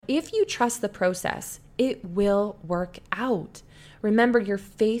if you trust the process, it will work out. Remember, your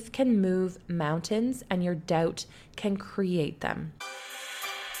faith can move mountains and your doubt can create them.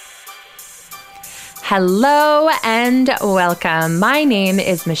 Hello and welcome. My name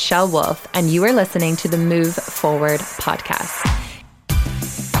is Michelle Wolf, and you are listening to the Move Forward podcast.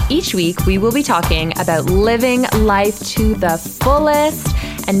 Each week, we will be talking about living life to the fullest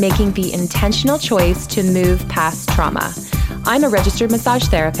and making the intentional choice to move past trauma. I'm a registered massage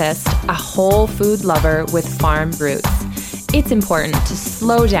therapist, a whole food lover with farm roots. It's important to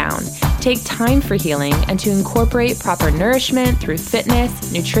slow down, take time for healing, and to incorporate proper nourishment through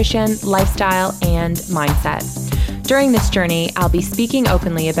fitness, nutrition, lifestyle, and mindset. During this journey, I'll be speaking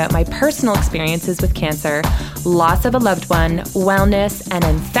openly about my personal experiences with cancer, loss of a loved one, wellness, and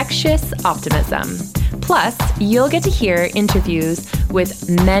infectious optimism. Plus, you'll get to hear interviews with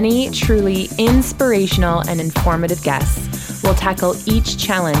many truly inspirational and informative guests. We'll tackle each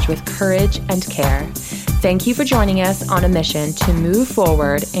challenge with courage and care. Thank you for joining us on a mission to move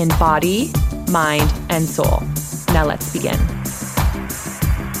forward in body, mind, and soul. Now let's begin.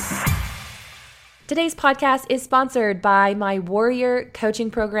 Today's podcast is sponsored by my warrior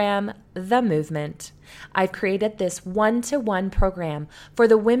coaching program, The Movement. I've created this one-to-one program for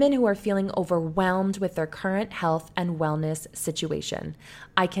the women who are feeling overwhelmed with their current health and wellness situation.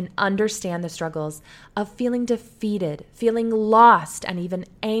 I can understand the struggles of feeling defeated, feeling lost, and even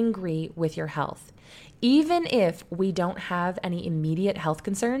angry with your health. Even if we don't have any immediate health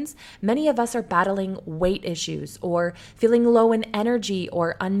concerns, many of us are battling weight issues or feeling low in energy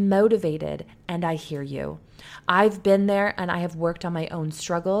or unmotivated, and I hear you. I've been there and I have worked on my own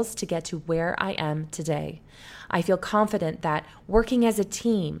struggles to get to where I am today. I feel confident that working as a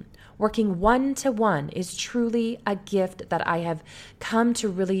team, working one-to-one is truly a gift that I have come to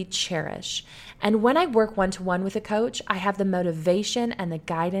really cherish. And when I work one-to-one with a coach, I have the motivation and the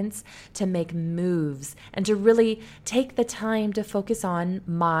guidance to make moves and to really take the time to focus on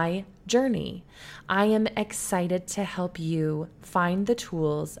my journey. I am excited to help you find the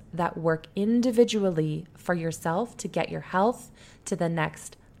tools that work individually for yourself to get your health to the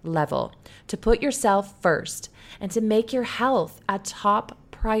next level, to put yourself first, and to make your health a top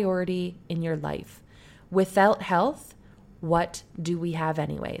priority in your life. Without health, what do we have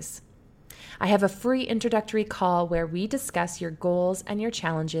anyways? I have a free introductory call where we discuss your goals and your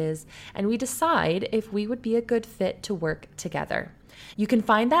challenges, and we decide if we would be a good fit to work together. You can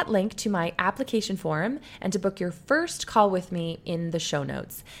find that link to my application form and to book your first call with me in the show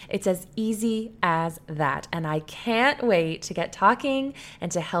notes. It's as easy as that, and I can't wait to get talking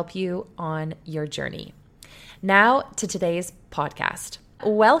and to help you on your journey. Now to today's podcast.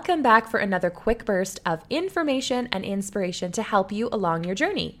 Welcome back for another quick burst of information and inspiration to help you along your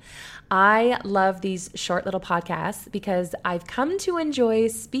journey. I love these short little podcasts because I've come to enjoy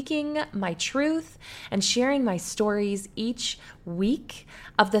speaking my truth and sharing my stories each week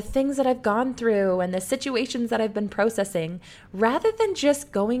of the things that I've gone through and the situations that I've been processing. Rather than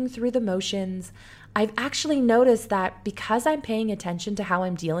just going through the motions, I've actually noticed that because I'm paying attention to how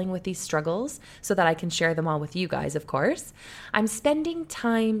I'm dealing with these struggles so that I can share them all with you guys, of course, I'm spending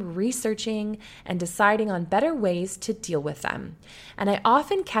time researching and deciding on better ways to deal with them. And I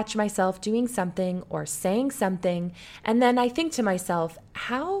often catch myself doing something or saying something, and then I think to myself,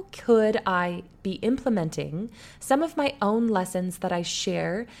 how could I be implementing some of my own lessons that I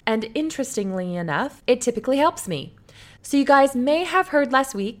share? And interestingly enough, it typically helps me. So you guys may have heard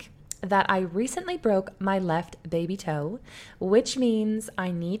last week that I recently broke my left baby toe, which means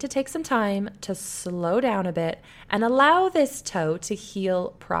I need to take some time to slow down a bit and allow this toe to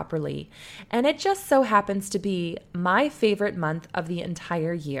heal properly. And it just so happens to be my favorite month of the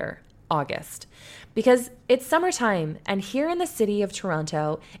entire year, August, because it's summertime, and here in the city of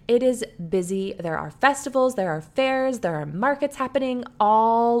Toronto, it is busy. There are festivals, there are fairs, there are markets happening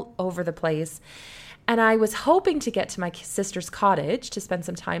all over the place. And I was hoping to get to my sister's cottage to spend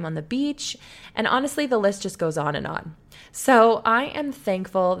some time on the beach. And honestly, the list just goes on and on. So I am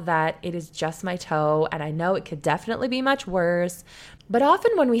thankful that it is just my toe, and I know it could definitely be much worse. But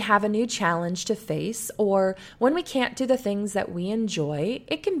often when we have a new challenge to face, or when we can't do the things that we enjoy,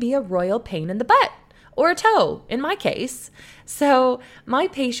 it can be a royal pain in the butt. Or a toe, in my case. So my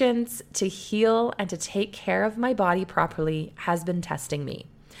patience to heal and to take care of my body properly has been testing me.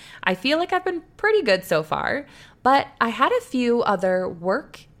 I feel like I've been pretty good so far, but I had a few other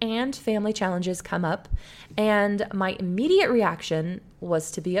work and family challenges come up, and my immediate reaction was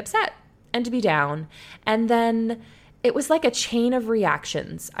to be upset and to be down. And then it was like a chain of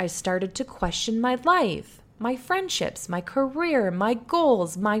reactions. I started to question my life, my friendships, my career, my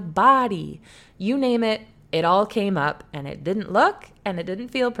goals, my body. You name it, it all came up and it didn't look and it didn't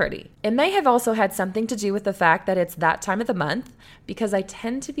feel pretty. It may have also had something to do with the fact that it's that time of the month, because I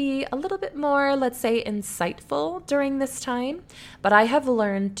tend to be a little bit more, let's say, insightful during this time. But I have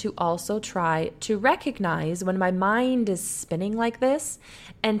learned to also try to recognize when my mind is spinning like this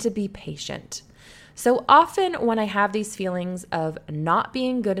and to be patient. So often when I have these feelings of not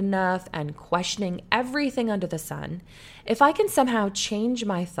being good enough and questioning everything under the sun, if I can somehow change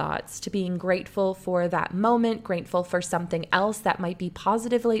my thoughts to being grateful for that moment, grateful for something else that might be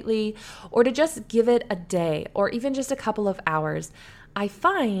positive lately, or to just give it a day or even just a couple of hours, I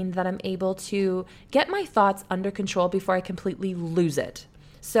find that I'm able to get my thoughts under control before I completely lose it.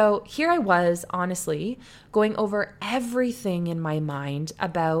 So here I was, honestly, going over everything in my mind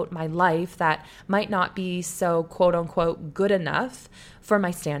about my life that might not be so quote unquote good enough for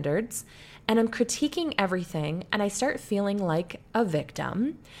my standards. And I'm critiquing everything and I start feeling like a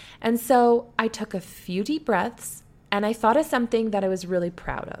victim. And so I took a few deep breaths and I thought of something that I was really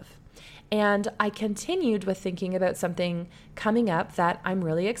proud of. And I continued with thinking about something coming up that I'm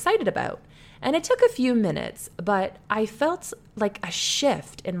really excited about. And it took a few minutes, but I felt like a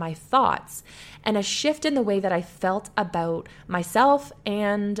shift in my thoughts and a shift in the way that I felt about myself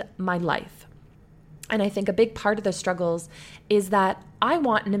and my life. And I think a big part of the struggles is that I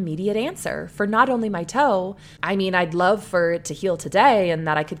want an immediate answer for not only my toe. I mean, I'd love for it to heal today and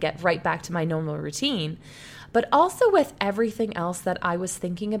that I could get right back to my normal routine, but also with everything else that I was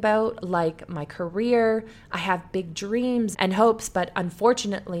thinking about, like my career. I have big dreams and hopes, but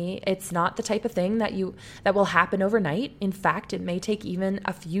unfortunately, it's not the type of thing that will happen overnight. In fact, it may take even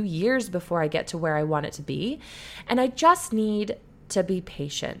a few years before I get to where I want it to be. And I just need to be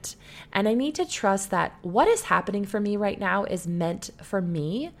patient. And I need to trust that what is happening for me right now is meant for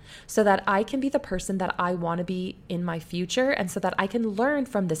me so that I can be the person that I want to be in my future and so that I can learn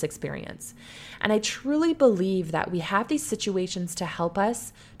from this experience. And I truly believe that we have these situations to help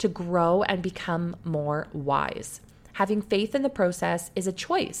us to grow and become more wise. Having faith in the process is a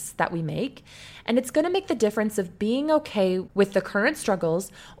choice that we make, and it's going to make the difference of being okay with the current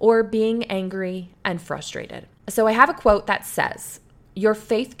struggles or being angry and frustrated. So I have a quote that says, "Your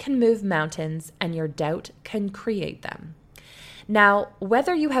faith can move mountains and your doubt can create them." Now,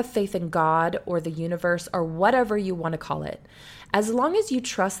 whether you have faith in God or the universe or whatever you want to call it, as long as you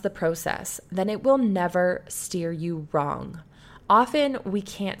trust the process, then it will never steer you wrong. Often we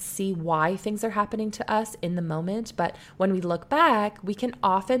can't see why things are happening to us in the moment, but when we look back, we can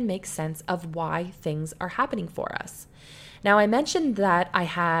often make sense of why things are happening for us. Now, I mentioned that I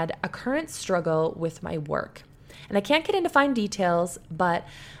had a current struggle with my work, and I can't get into fine details, but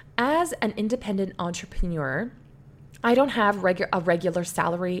as an independent entrepreneur, I don't have a regular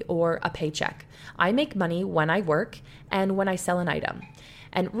salary or a paycheck. I make money when I work and when I sell an item.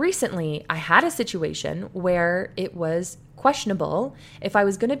 And recently, I had a situation where it was questionable if I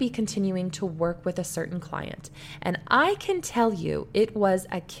was going to be continuing to work with a certain client. And I can tell you it was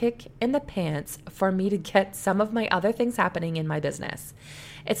a kick in the pants for me to get some of my other things happening in my business.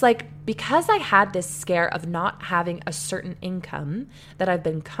 It's like, because I had this scare of not having a certain income that I've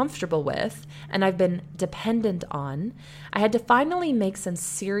been comfortable with and I've been dependent on, I had to finally make some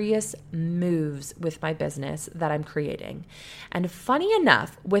serious moves with my business that I'm creating. And funny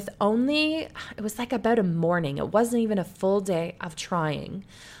enough, it was like about a morning, it wasn't even a full day of trying,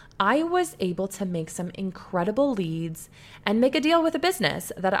 I was able to make some incredible leads and make a deal with a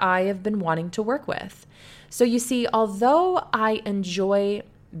business that I have been wanting to work with. So you see, although I enjoy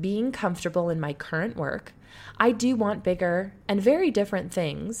being comfortable in my current work, I do want bigger and very different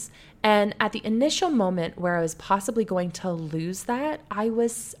things. And at the initial moment where I was possibly going to lose that, I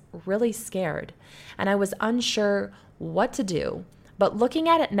was really scared and I was unsure what to do. But looking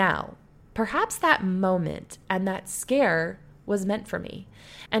at it now, perhaps that moment and that scare was meant for me,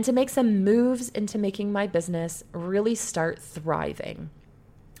 and to make some moves into making my business really start thriving.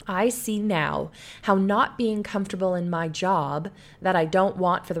 I see now how not being comfortable in my job that I don't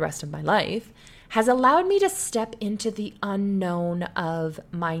want for the rest of my life has allowed me to step into the unknown of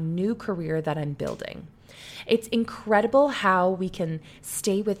my new career that I'm building. It's incredible how we can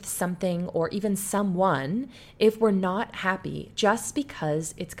stay with something or even someone if we're not happy just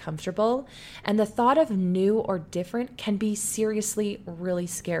because it's comfortable. And the thought of new or different can be seriously really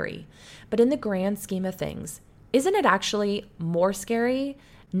scary. But in the grand scheme of things, isn't it actually more scary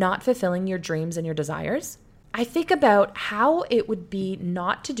not fulfilling your dreams and your desires? I think about how it would be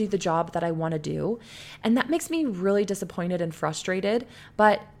not to do the job that I want to do, and that makes me really disappointed and frustrated,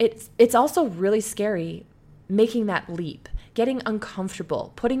 but it's also really scary making that leap, getting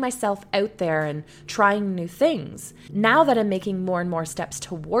uncomfortable, putting myself out there and trying new things. Now that I'm making more and more steps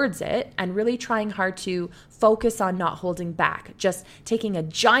towards it and really trying hard to focus on not holding back, just taking a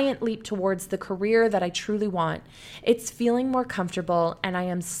giant leap towards the career that I truly want, it's feeling more comfortable and I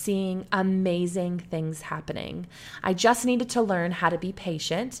am seeing amazing things happening. I just needed to learn how to be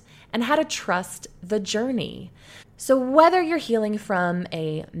patient and how to trust the journey. So whether you're healing from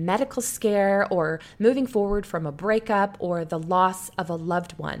a medical scare or moving forward from a breakup or the loss of a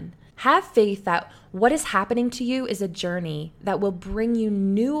loved one, have faith that what is happening to you is a journey that will bring you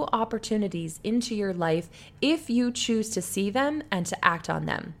new opportunities into your life if you choose to see them and to act on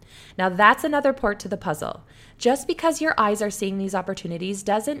them. Now that's another part to the puzzle. Just because your eyes are seeing these opportunities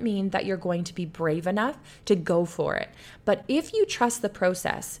doesn't mean that you're going to be brave enough to go for it. But if you trust the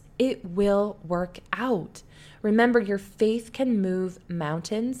process, it will work out. Remember, your faith can move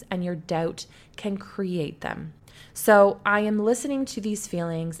mountains and your doubt can create them. So I am listening to these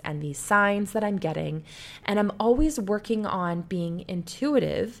feelings and these signs that I'm getting, and I'm always working on being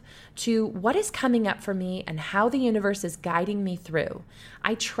intuitive to what is coming up for me and how the universe is guiding me through.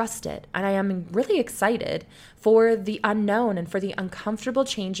 I trust it, and I am really excited for the unknown and for the uncomfortable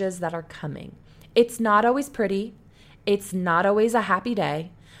changes that are coming. It's not always pretty. It's not always a happy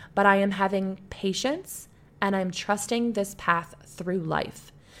day, but I am having patience and I'm trusting this path through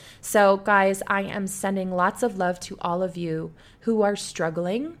life. So guys, I am sending lots of love to all of you who are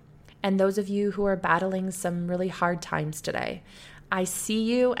struggling and those of you who are battling some really hard times today. I see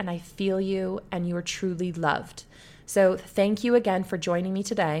you and I feel you and you are truly loved. So thank you again for joining me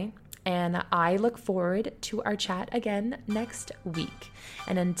today. And I look forward to our chat again next week.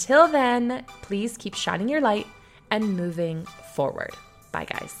 And until then, please keep shining your light and moving forward. Bye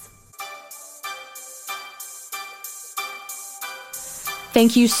guys.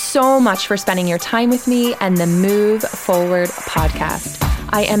 Thank you so much for spending your time with me and the Move Forward podcast.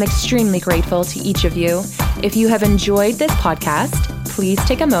 I am extremely grateful to each of you. If you have enjoyed this podcast, please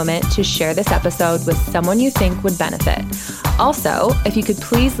take a moment to share this episode with someone you think would benefit. Also, if you could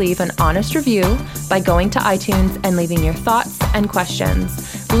please leave an honest review by going to iTunes and leaving your thoughts and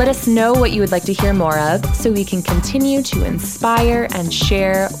questions. Let us know what you would like to hear more of so we can continue to inspire and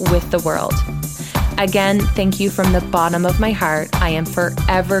share with the world. Again, thank you from the bottom of my heart. I am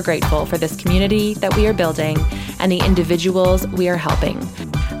forever grateful for this community that we are building and the individuals we are helping.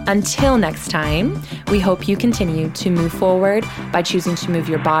 Until next time, we hope you continue to move forward by choosing to move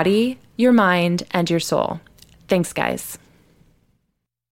your body, your mind, and your soul. Thanks, guys.